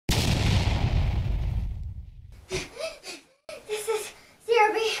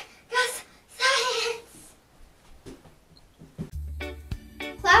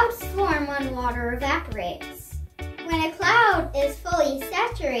water evaporates. When a cloud is fully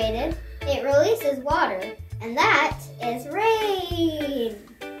saturated, it releases water, and that is rain.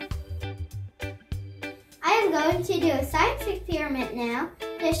 I am going to do a science experiment now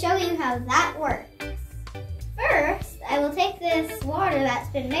to show you how that works. First, I will take this water that's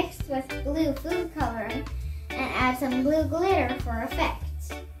been mixed with blue food coloring and add some blue glitter for effect.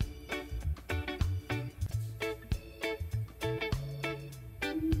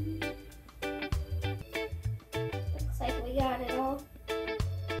 Looks like we got it all.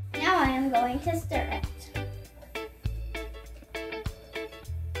 Now I am going to stir it.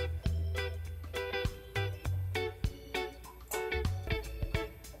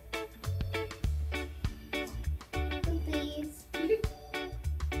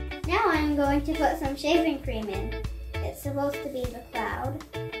 Now I'm going to put some shaving cream in. It's supposed to be the cloud.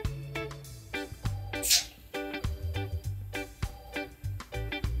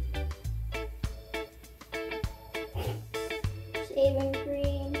 Shaving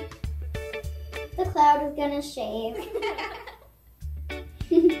cream. The cloud is gonna shave.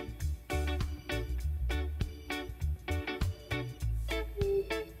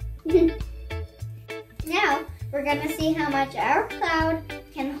 Now we're gonna see how much our cloud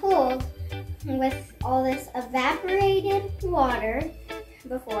can hold with all this evaporated water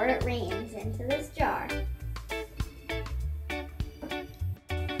before it rains into this jar.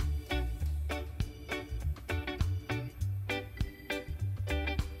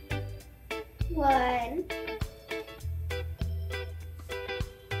 One,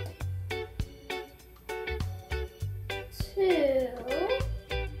 two,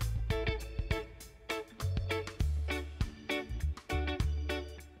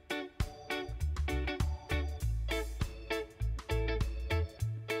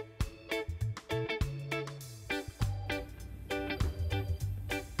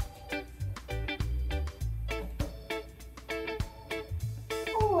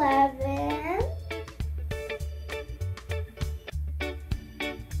 $11,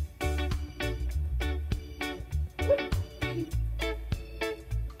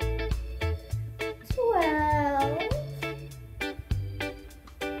 12,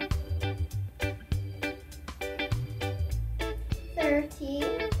 13,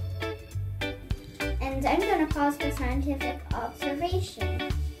 and I'm going to pause for scientific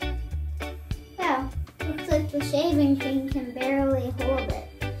observation. Wow, looks like the shaving cream can barely hold it.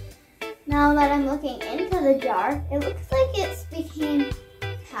 Now that I'm looking into the jar, it looks like it's became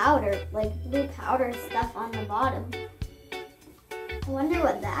powder, like blue powder stuff on the bottom. I wonder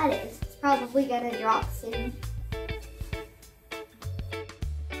what that is. It's probably gonna drop soon.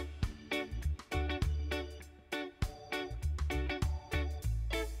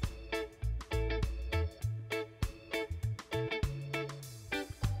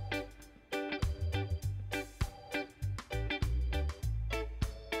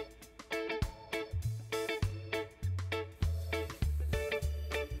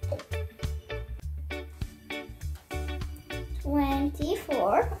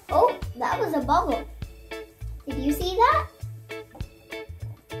 $24. Oh, that was a bubble. Did you see that?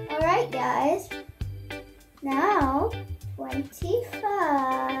 All right, guys. Now,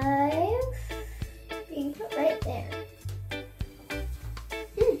 25 being put right there.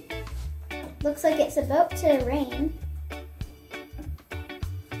 Looks like it's about to rain.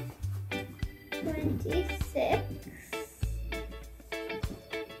 26.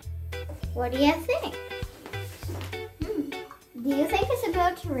 What do you think? Do you think it's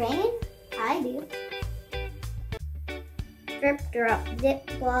about to rain? I do. Drip, drop, zip,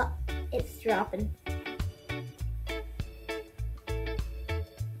 plop. It's dropping.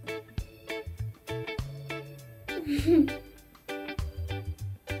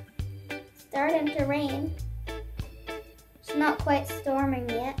 Starting to rain. It's not quite storming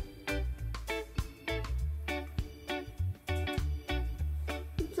yet.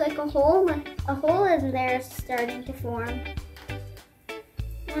 It's like a hole in there is starting to form.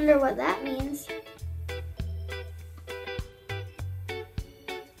 Wonder what that means.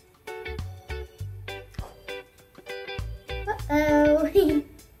 Uh-oh. Raining.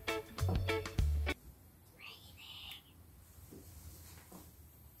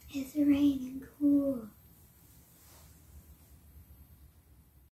 It's raining cool.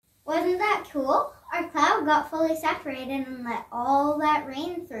 Wasn't that cool? Our cloud got fully saturated and let all that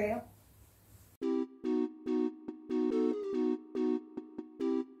rain through.